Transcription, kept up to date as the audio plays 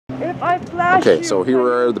If I flash Okay, so here we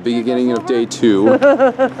are at the beginning of day 2.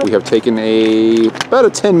 We have taken about a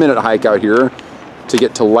 10-minute hike out here to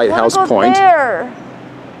get to Lighthouse Point. There.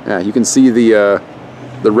 Yeah, you can see the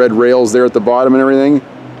red rails there at the bottom and everything.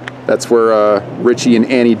 That's where Richie and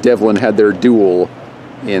Annie Devlin had their duel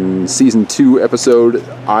in Season 2, episode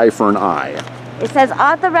Eye for an Eye. It says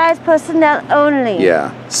authorized personnel only.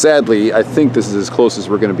 Yeah. Sadly, I think this is as close as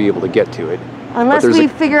we're going to be able to get to it. Unless we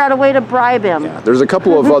figure out a way to bribe him. Yeah, there's a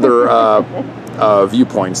couple of other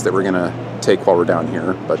viewpoints that we're going to take while we're down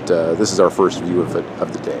here, but this is our first view of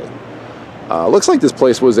the day. Looks like this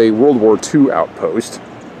place was a World War II outpost.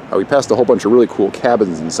 We passed a whole bunch of really cool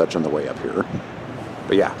cabins and such on the way up here.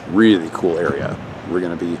 But yeah, really cool area. We're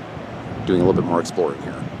going to be doing a little bit more exploring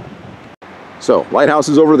here. So, lighthouse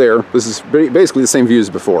is over there. This is basically the same view as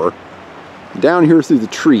before. Down here through the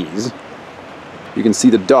trees, you can see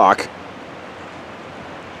the dock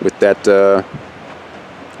with that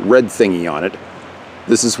red thingy on it.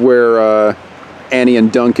 This is where Annie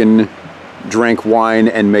and Duncan drank wine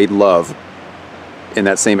and made love in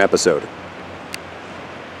that same episode.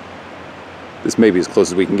 This may be as close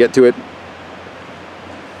as we can get to it,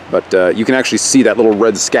 but you can actually see that little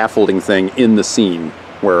red scaffolding thing in the scene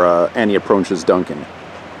where Annie approaches Duncan.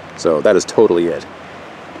 So that is totally it.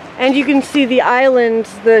 And you can see the island,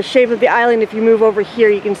 the shape of the island. If you move over here,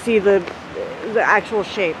 you can see the actual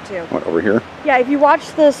shape too. What, over here? Yeah, if you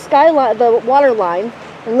watch the skyline, the water line,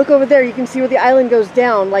 and look over there, you can see where the island goes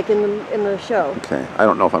down, like in the show. Okay, I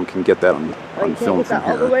don't know if I can get that on film from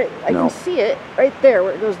here. All the way. I can see it right there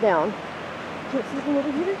where it goes down. Can't see from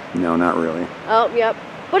over here? No, not really. Oh, yep.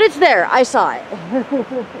 But it's there. I saw it.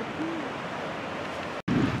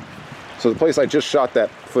 So the place I just shot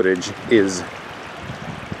that footage is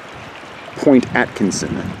Point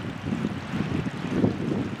Atkinson.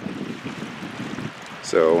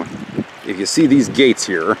 So if you see these gates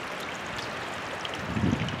here,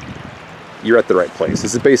 you're at the right place.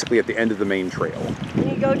 This is basically at the end of the main trail.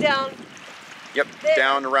 And you go down. Yep, there.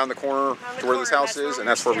 down around the corner to where this house is, and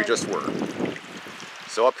that's where we just were.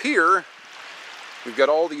 So up here, we've got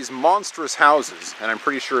all these monstrous houses, and I'm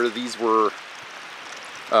pretty sure these were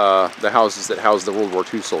the houses that housed the World War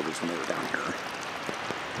II soldiers when they were down here.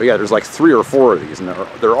 But yeah, there's like 3 or 4 of these, and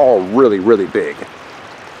they're all really, really big.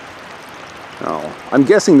 Now, I'm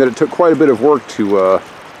guessing that it took quite a bit of work to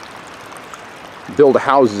build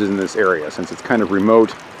houses in this area, since it's kind of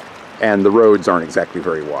remote and the roads aren't exactly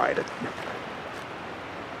very wide.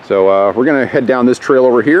 So we're going to head down this trail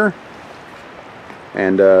over here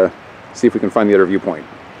and see if we can find the other viewpoint.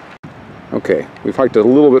 Okay, we've hiked a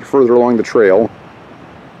little bit further along the trail,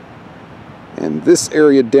 and this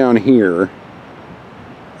area down here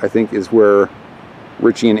I think is where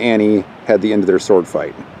Richie and Annie had the end of their sword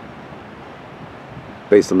fight,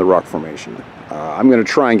 based on the rock formation. I'm going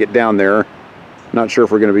to try and get down there. Not sure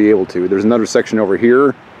if we're going to be able to. There's another section over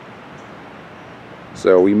here,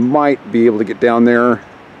 so we might be able to get down there.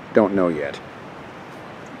 Don't know yet.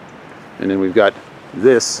 And then we've got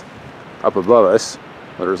this up above us.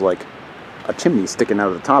 There's like a chimney sticking out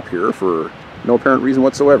of the top here for no apparent reason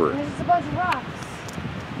whatsoever. There's just a bunch of rocks.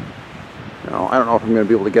 Now, I don't know if I'm going to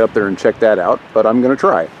be able to get up there and check that out, but I'm going to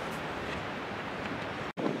try.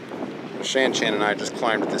 Shan-Chan and I just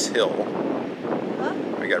climbed this hill. Huh?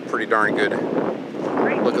 We got a pretty darn good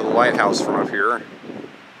look at the lighthouse from up here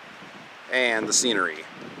and the scenery.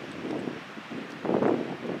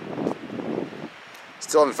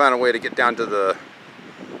 Still haven't found a way to get down to the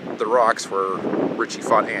rocks where Richie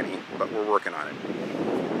fought Annie, but we're working on it.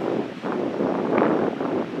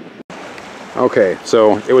 Okay,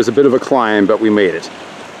 so it was a bit of a climb, but we made it.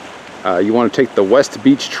 You want to take the West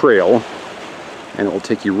Beach Trail, and it will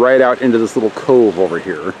take you right out into this little cove over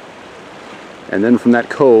here. And then from that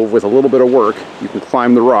cove, with a little bit of work, you can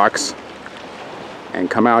climb the rocks and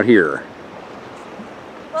come out here.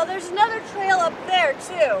 Well, there's another trail up there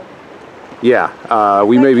too. Yeah,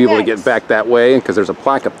 we may be able to get back that way because there's a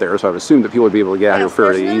plaque up there, so I've assumed that people would be able to get out here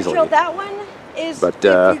fairly easily. Trail. That one is, but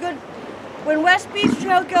if you go, when West Beach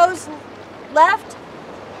Trail goes left,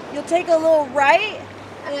 you'll take a little right,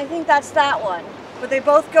 and I think that's that one. But they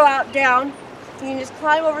both go out down. You can just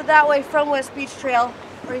climb over that way from West Beach Trail,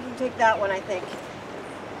 or you can take that one, I think.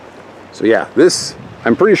 So yeah, this,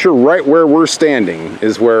 I'm pretty sure right where we're standing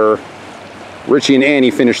is where Richie and Annie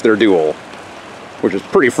finished their duel, which is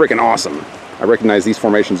pretty freaking awesome. I recognize these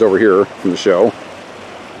formations over here from the show.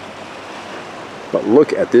 But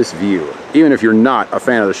look at this view. Even if you're not a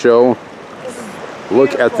fan of the show,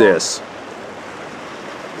 look at this.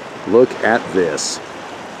 Look at this.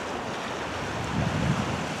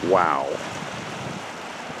 Wow.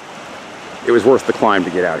 It was worth the climb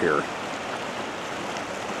to get out here.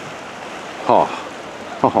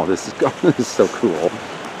 Oh, this is so cool.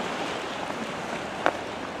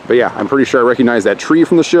 But yeah, I'm pretty sure I recognize that tree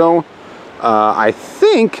from the show. I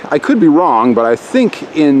think, I could be wrong, but I think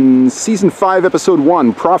in Season 5, Episode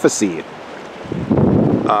 1, Prophecy,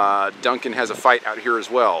 Duncan has a fight out here as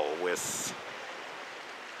well with...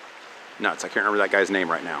 Nuts, I can't remember that guy's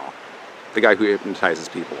name right now. The guy who hypnotizes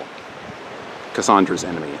people. Cassandra's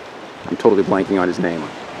enemy. I'm totally blanking on his name.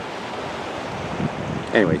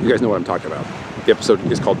 Anyway, you guys know what I'm talking about. The episode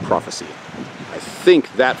is called Prophecy. I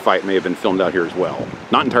think that fight may have been filmed out here as well.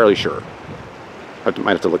 Not entirely sure.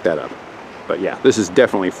 Might have to look that up. But yeah, this is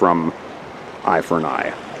definitely from Eye for an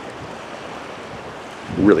Eye.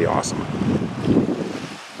 Really awesome.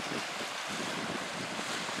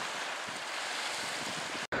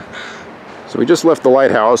 So we just left the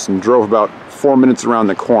lighthouse and drove about 4 minutes around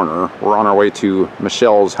the corner. We're on our way to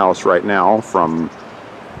Michelle's house right now from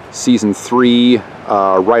Season 3,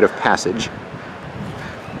 Rite of Passage.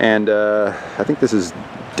 And I think this is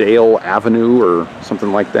Dale Avenue or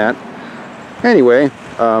something like that. Anyway,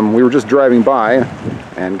 we were just driving by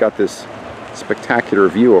and got this spectacular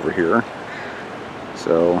view over here.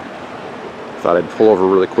 So thought I'd pull over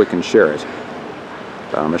really quick and share it.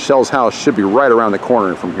 Michelle's house should be right around the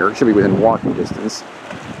corner from here. It should be within walking distance.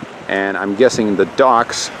 And I'm guessing the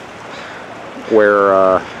docks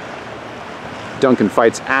where Duncan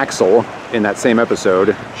fights Axel in that same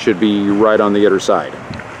episode should be right on the other side.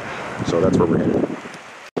 So that's where we're headed.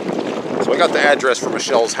 So I got the address for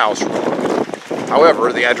Michelle's house wrong.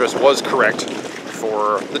 However, the address was correct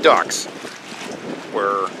for the docks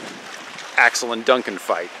where Axel and Duncan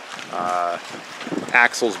fight.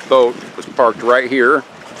 Axel's boat was parked right here,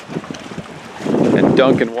 and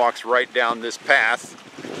Duncan walks right down this path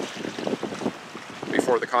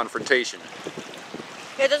before the confrontation.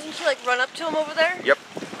 Yeah, doesn't she like run up to him over there? Yep.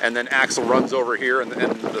 And then Axel runs over here, and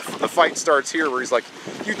the fight starts here where he's like,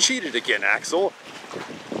 "You cheated again, Axel."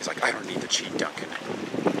 He's like, "I don't need to cheat, Duncan."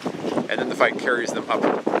 And then the fight carries them up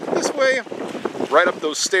this way, right up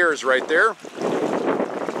those stairs right there.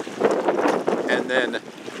 And then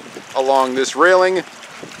along this railing,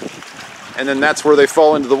 and then that's where they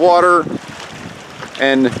fall into the water,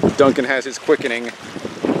 and Duncan has his quickening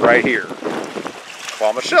right here,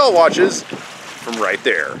 while Michelle watches from right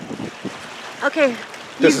there. Okay.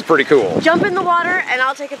 This is pretty cool. Jump in the water and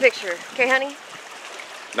I'll take a picture. Okay, honey?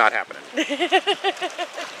 Not happening.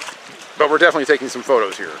 But we're definitely taking some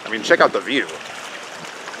photos here. I mean, check out the view.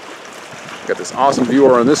 Got this awesome view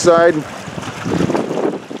over on this side.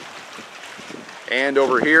 And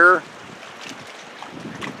over here.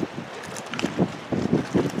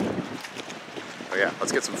 Oh yeah,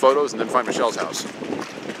 let's get some photos and then find Michelle's house.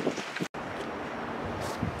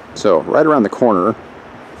 So, right around the corner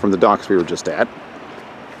from the docks we were just at,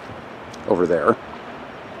 over there,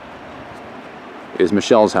 is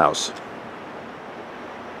Michelle's house.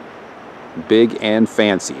 Big and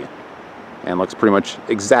fancy, and looks pretty much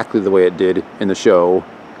exactly the way it did in the show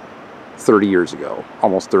 30 years ago,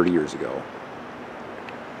 almost 30 years ago.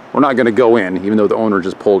 We're not going to go in, even though the owner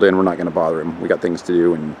just pulled in. We're not going to bother him. We got things to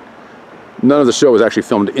do, and none of the show was actually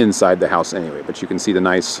filmed inside the house anyway, but you can see the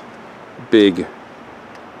nice big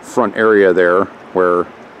front area there where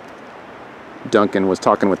Duncan was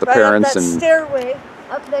talking with the parents. Up that and stairway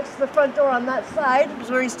up next to the front door on that side is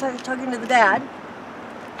where he's talking to the dad.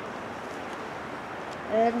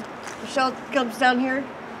 And Michelle comes down here,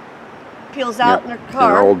 peels out in her car.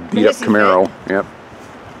 In her old beat-up Camaro. Yep.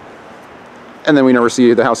 And then we never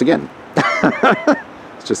see the house again.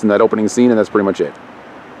 It's just in that opening scene, and that's pretty much it.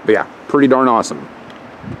 But yeah, pretty darn awesome.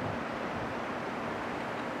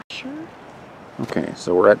 Sure. Okay,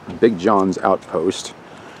 so we're at Big John's outpost.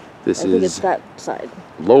 This I think is it's that side.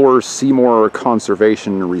 Lower Seymour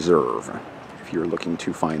Conservation Reserve, if you're looking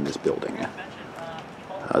to find this building.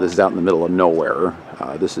 This is out in the middle of nowhere.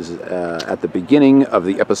 This is at the beginning of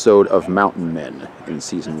the episode of Mountain Men in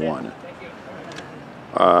Season 1.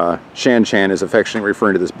 Shan Chan is affectionately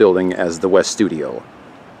referring to this building as the West Studio,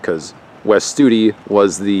 because West Studi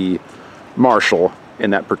was the marshal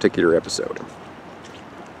in that particular episode.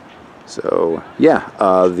 So, yeah,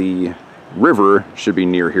 the river should be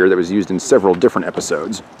near here that was used in several different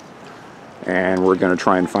episodes, and we're going to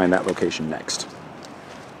try and find that location next.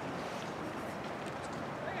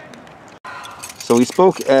 So we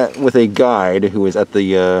spoke with a guide who was at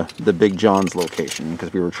the Big John's location,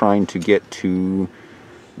 because we were trying to get to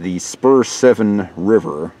the Spur 7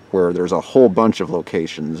 River, where there's a whole bunch of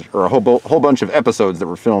locations, or a whole bunch of episodes that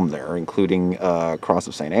were filmed there, including Cross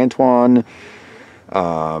of St. Antoine,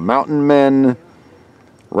 Mountain Men,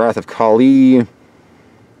 Wrath of Kali,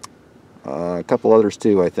 a couple others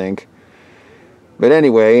too, I think. But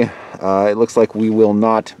anyway, it looks like we will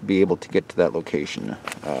not be able to get to that location.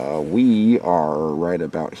 We are right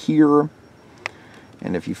about here,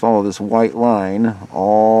 and if you follow this white line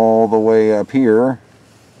all the way up here,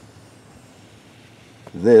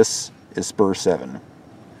 this is Spur 7.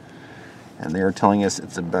 And they're telling us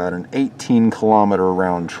it's about an 18-kilometer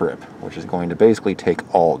round trip, which is going to basically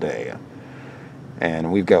take all day.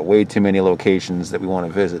 And we've got way too many locations that we want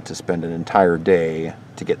to visit to spend an entire day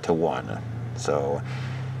to get to one. So,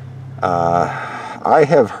 I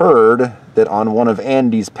have heard that on one of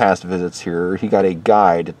Andy's past visits here, he got a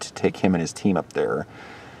guide to take him and his team up there.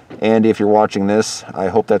 And if you're watching this, I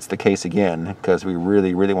hope that's the case again, because we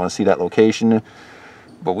really, really want to see that location.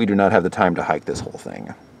 But we do not have the time to hike this whole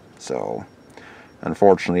thing. So,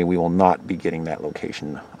 unfortunately, we will not be getting that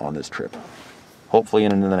location on this trip. Hopefully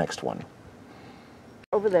in the next one.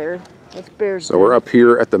 Over there, that's Bear's So we're up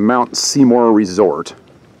here at the Mount Seymour Resort,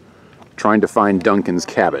 trying to find Duncan's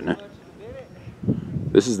cabin.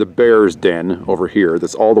 This is the Bear's Den over here.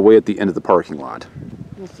 That's all the way at the end of the parking lot.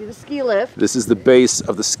 You see the ski lift. This is the base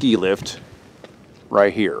of the ski lift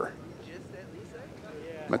right here.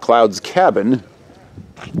 McLeod's cabin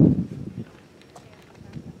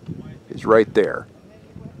is right there.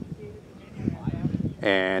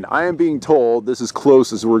 And I am being told this is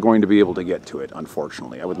close as we're going to be able to get to it,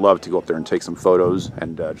 unfortunately. I would love to go up there and take some photos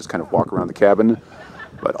and just kind of walk around the cabin.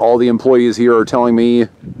 But all the employees here are telling me,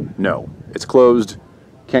 no, it's closed,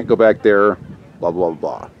 can't go back there, blah, blah,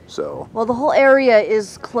 blah. So, well, the whole area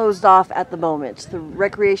is closed off at the moment. The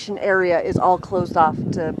recreation area is all closed off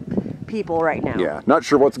to people right now. yeah, not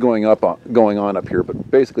sure what's going on up here,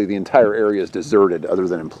 but basically the entire area is deserted other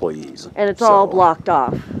than employees. And it's all blocked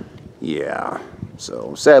off. Yeah,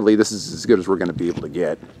 so sadly this is as good as we're going to be able to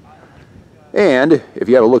get. And if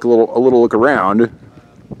you have a little look around,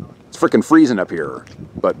 it's freaking freezing up here.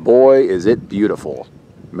 But boy, is it beautiful.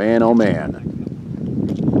 Man, oh man.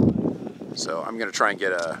 So I'm going to try and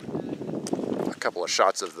get a couple of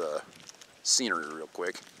shots of the scenery real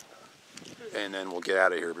quick. And then we'll get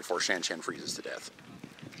out of here before Shan Shan freezes to death.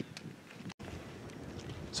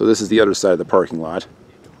 So this is the other side of the parking lot.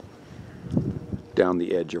 Down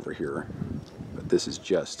the edge over here. But this is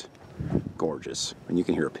just gorgeous. And you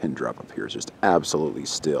can hear a pin drop up here. It's just absolutely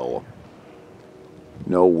still.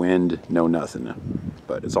 No wind, no nothing.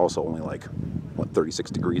 But it's also only like, what,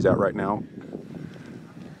 36 degrees out right now?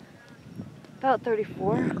 About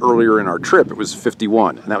 34. And earlier in our trip, it was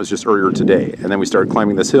 51. And that was just earlier today. And then we started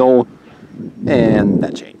climbing this hill. And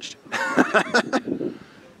that changed.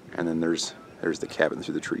 And then there's the cabin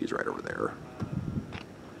through the trees right over there.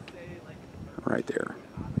 Right there.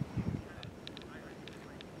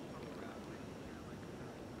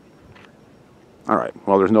 Alright,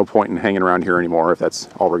 well there's no point in hanging around here anymore if that's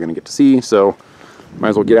all we're going to get to see, so might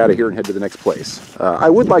as well get out of here and head to the next place. I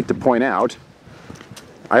would like to point out,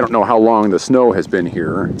 I don't know how long the snow has been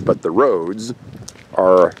here, but the roads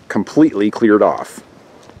are completely cleared off.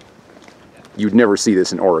 You'd never see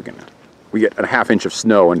this in Oregon. We get a half inch of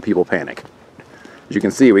snow and people panic. As you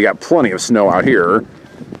can see, we got plenty of snow out here,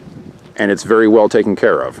 and it's very well taken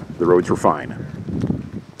care of. The roads were fine.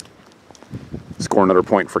 Score another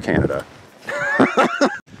point for Canada.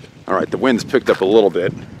 Alright, the wind's picked up a little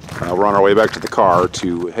bit. We're on our way back to the car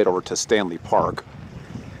to head over to Stanley Park,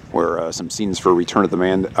 where some scenes for the Return of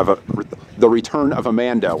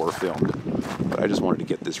Amanda were filmed. But I just wanted to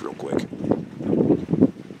get this real quick.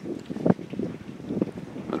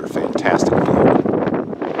 Another fantastic view.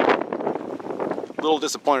 A little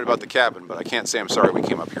disappointed about the cabin, but I can't say I'm sorry we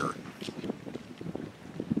came up here.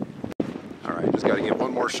 Alright, just got to get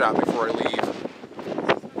one more shot before I leave.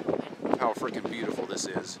 How freaking beautiful this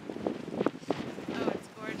is. Oh, it's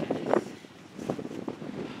gorgeous.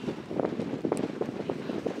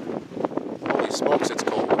 Holy smokes, it's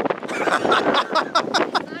cold. It's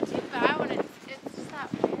not too bad when it's just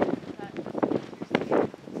that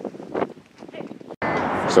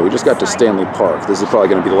wind. So we just got to Stanley Park. This is probably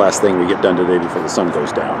going to be the last thing we get done today before the sun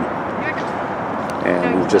goes down.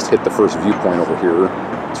 And we've just hit the first viewpoint over here.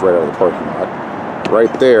 It's right out of the parking lot.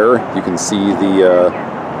 Right there, you can see the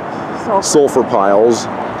sulfur piles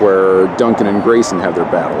where Duncan and Grayson have their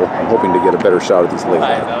battle. I'm hoping to get a better shot of these later.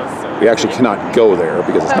 We actually cannot go there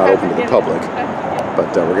because it's not open to the public,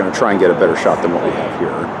 but we're going to try and get a better shot than what we have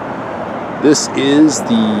here. This is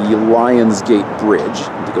the Lions Gate Bridge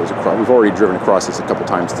that goes across. We've already driven across this a couple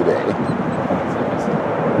times today.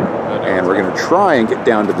 And we're going to try and get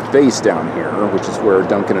down to the base down here, which is where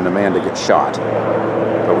Duncan and Amanda get shot.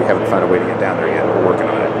 But we haven't found a way to get down there yet. We're working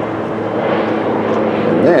on it.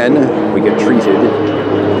 And then we get treated to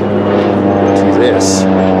this.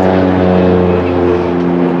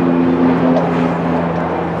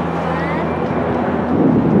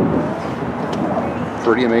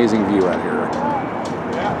 Pretty amazing view out here.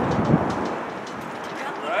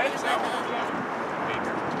 Right?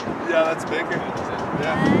 Yeah, that's bigger.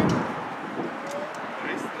 Yeah.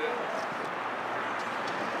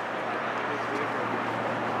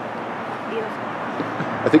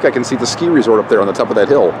 I think I can see the ski resort up there on the top of that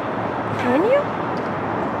hill. Can you?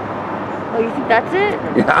 Oh, you think that's it?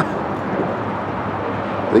 Yeah.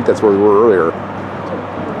 I think that's where we were earlier.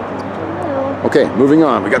 Okay, moving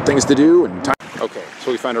on. We got things to do and time. Okay,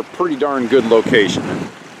 so we found a pretty darn good location.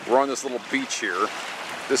 We're on this little beach here.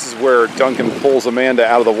 This is where Duncan pulls Amanda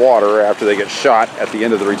out of the water after they get shot at the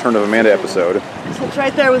end of the Return of Amanda episode. So it's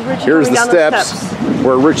right there with Richie. Here's the down steps,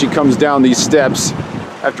 where Richie comes down these steps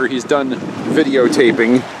after he's done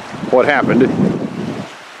videotaping what happened.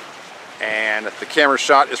 And the camera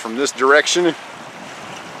shot is from this direction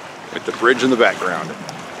with the bridge in the background.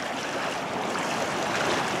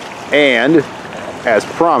 And, as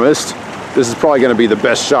promised, this is probably going to be the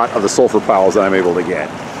best shot of the sulfur piles that I'm able to get.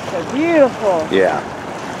 They're beautiful. Yeah.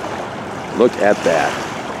 Look at that.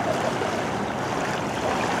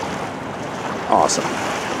 Awesome.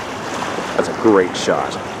 That's a great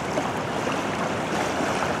shot.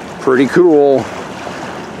 Pretty cool.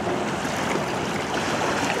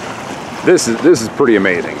 This is pretty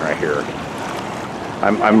amazing right here.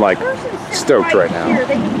 I'm like stoked right now. Here,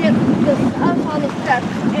 they can get us on the steps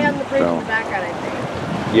and the bridge in the background, I think.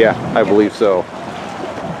 Yeah, I believe so.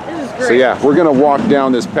 This is great. So yeah, we're gonna walk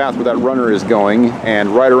down this path where that runner is going,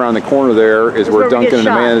 and right around the corner there is where Duncan and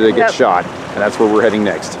Amanda get shot, and that's where we're heading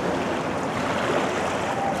next.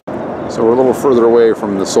 So we're a little further away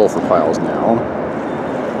from the sulfur piles now,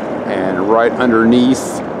 and right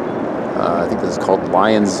underneath, I think this is called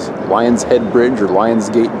Lion's Head Bridge or Lion's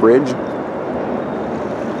Gate Bridge.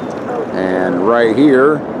 And right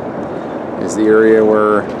here is the area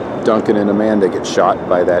where Duncan and Amanda get shot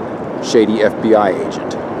by that shady FBI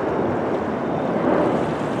agent.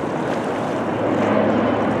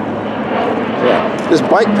 Yeah, this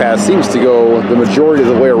bike path seems to go the majority of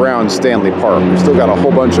the way around Stanley Park. We've still got a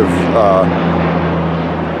whole bunch of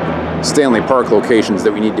Stanley Park locations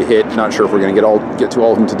that we need to hit. Not sure if we're going to get to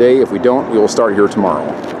all of them today. If we don't, we will start here tomorrow.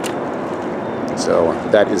 So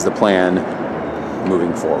that is the plan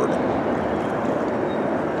moving forward.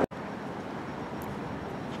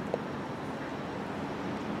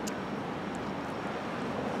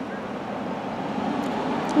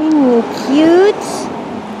 Cute.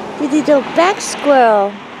 The little back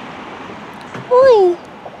squirrel. Boy.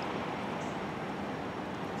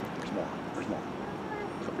 There's more. There's more.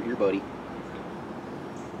 It's over here, buddy.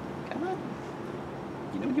 Come on.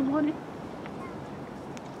 You know you want it.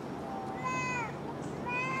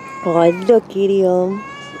 Oh, look at him.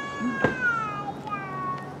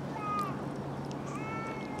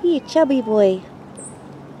 He a chubby boy.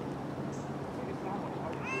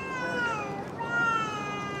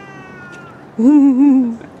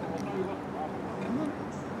 Come on.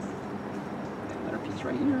 Another piece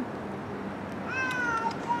right here.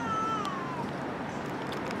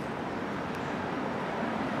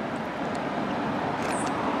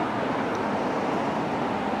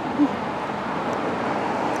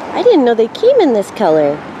 I didn't know they came in this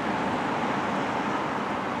color.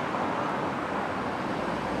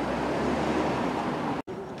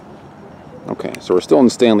 Okay, so we're still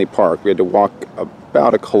in Stanley Park. We had to walk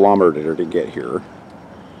about a kilometer to get here.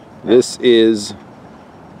 This is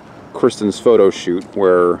Kristen's photo shoot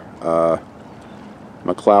where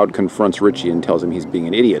McLeod confronts Richie and tells him he's being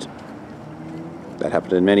an idiot. That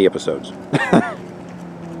happened in many episodes.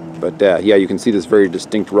 But yeah, you can see this very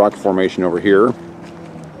distinct rock formation over here.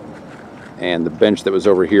 And the bench that was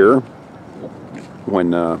over here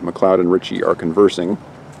when McLeod and Richie are conversing.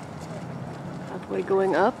 Halfway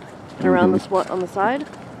going up and around this one on the side.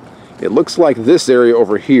 It looks like this area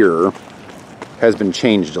over here has been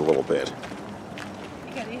changed a little bit.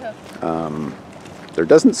 There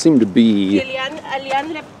doesn't seem to be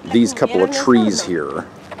these couple of trees here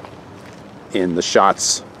in the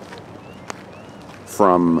shots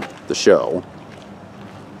from the show,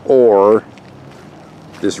 or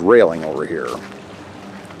this railing over here.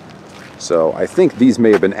 So I think these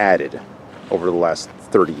may have been added over the last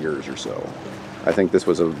 30 years or so. I think this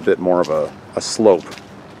was a bit more of a slope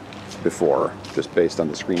before, just based on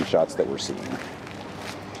the screenshots that we're seeing.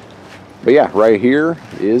 But yeah, right here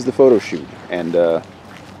is the photo shoot, and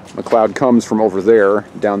McLeod comes from over there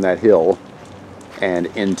down that hill and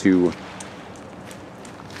into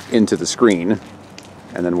the screen,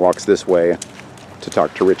 and then walks this way to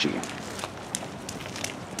talk to Richie.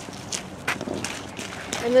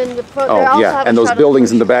 And then oh yeah, and those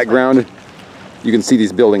buildings in the background, you can see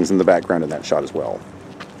these buildings in the background in that shot as well.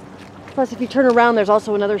 Plus, if you turn around, there's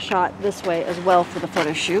also another shot this way as well for the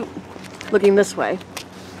photo shoot. Looking this way.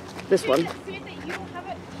 This one.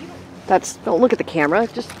 That's, don't look at the camera,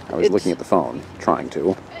 just... I was looking at the phone, trying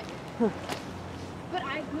to.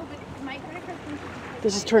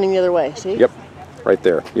 This is turning the other way, see? Yep, right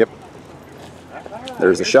there, yep.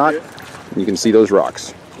 There's the shot, and you can see those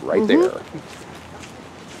rocks right there.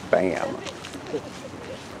 Bam.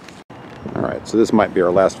 Alright, so this might be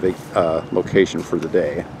our last location for the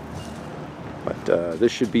day. But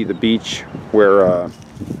this should be the beach where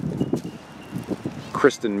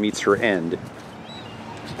Kristen meets her end.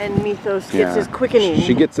 And Mythos gets his quickening.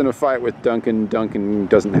 She gets in a fight with Duncan. Duncan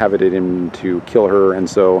doesn't have it in him to kill her, and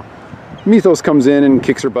so Mythos comes in and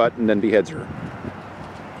kicks her butt and then beheads her.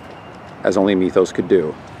 As only Mythos could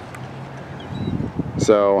do.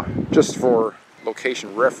 So, just for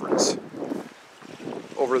location reference,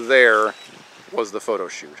 over there was the photo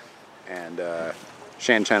shoot. And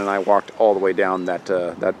Shan Chan and I walked all the way down that,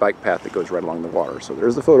 that bike path that goes right along the water. So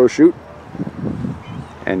there's the photo shoot.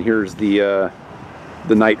 And here's the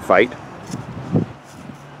night fight.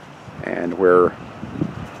 And where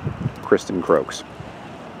Kristen croaks.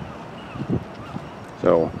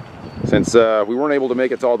 So, since we weren't able to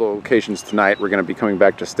make it to all the locations tonight, we're going to be coming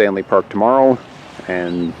back to Stanley Park tomorrow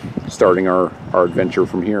and starting our adventure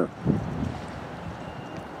from here.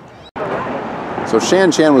 So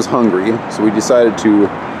Shan Chan was hungry, so we decided to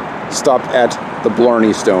stop at the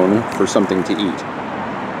Blarney Stone for something to eat.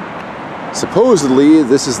 Supposedly,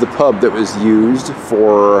 this is the pub that was used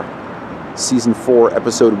for Season 4,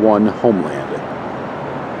 Episode 1, Homeland.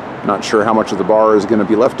 Not sure how much of the bar is going to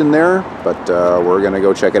be left in there, but we're going to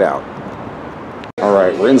go check it out.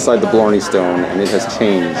 Alright, we're inside the Blarney Stone, and it has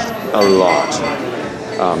changed a lot.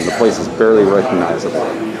 The place is barely recognizable.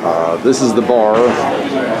 This is the bar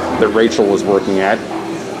that Rachel was working at.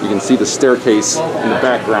 You can see the staircase in the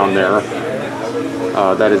background there.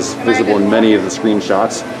 That is visible in many of the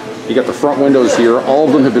screenshots. You got the front windows here. All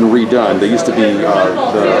of them have been redone. They used to be,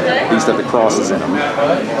 they used to have the crosses in them.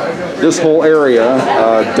 This whole area,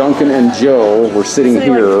 Duncan and Joe were sitting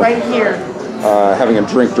here, right here, having a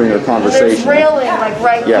drink during their conversation. There's railing like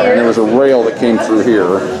right here. Yeah, and there was a rail that came through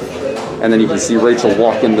here. And then you can see Rachel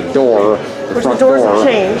walk in the door, the front door,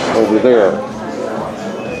 over there.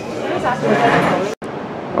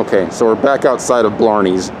 Okay, so we're back outside of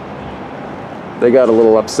Blarney's. They got a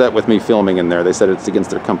little upset with me filming in there. They said it's against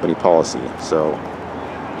their company policy. So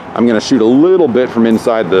I'm going to shoot a little bit from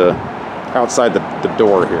outside the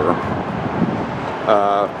door here.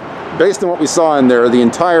 Based on what we saw in there, the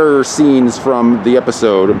entire scenes from the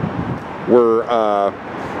episode were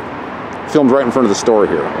filmed right in front of the store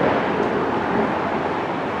here.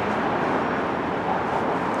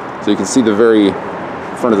 So you can see the very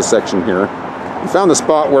front of the section here. We found the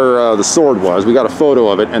spot where the sword was. We got a photo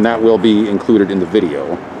of it, and that will be included in the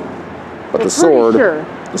video. But the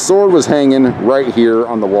sword was hanging right here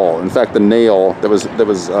on the wall. In fact, the nail that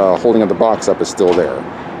was holding the box up is still there.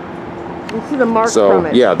 You see the mark from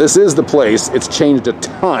it. Yeah, this is the place. It's changed a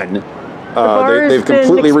ton. They've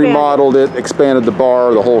completely remodeled it, expanded the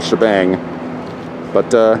bar, the whole shebang.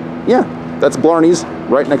 But yeah, that's Blarney's,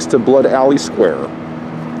 right next to Blood Alley Square.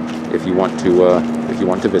 If you want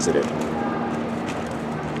to visit it.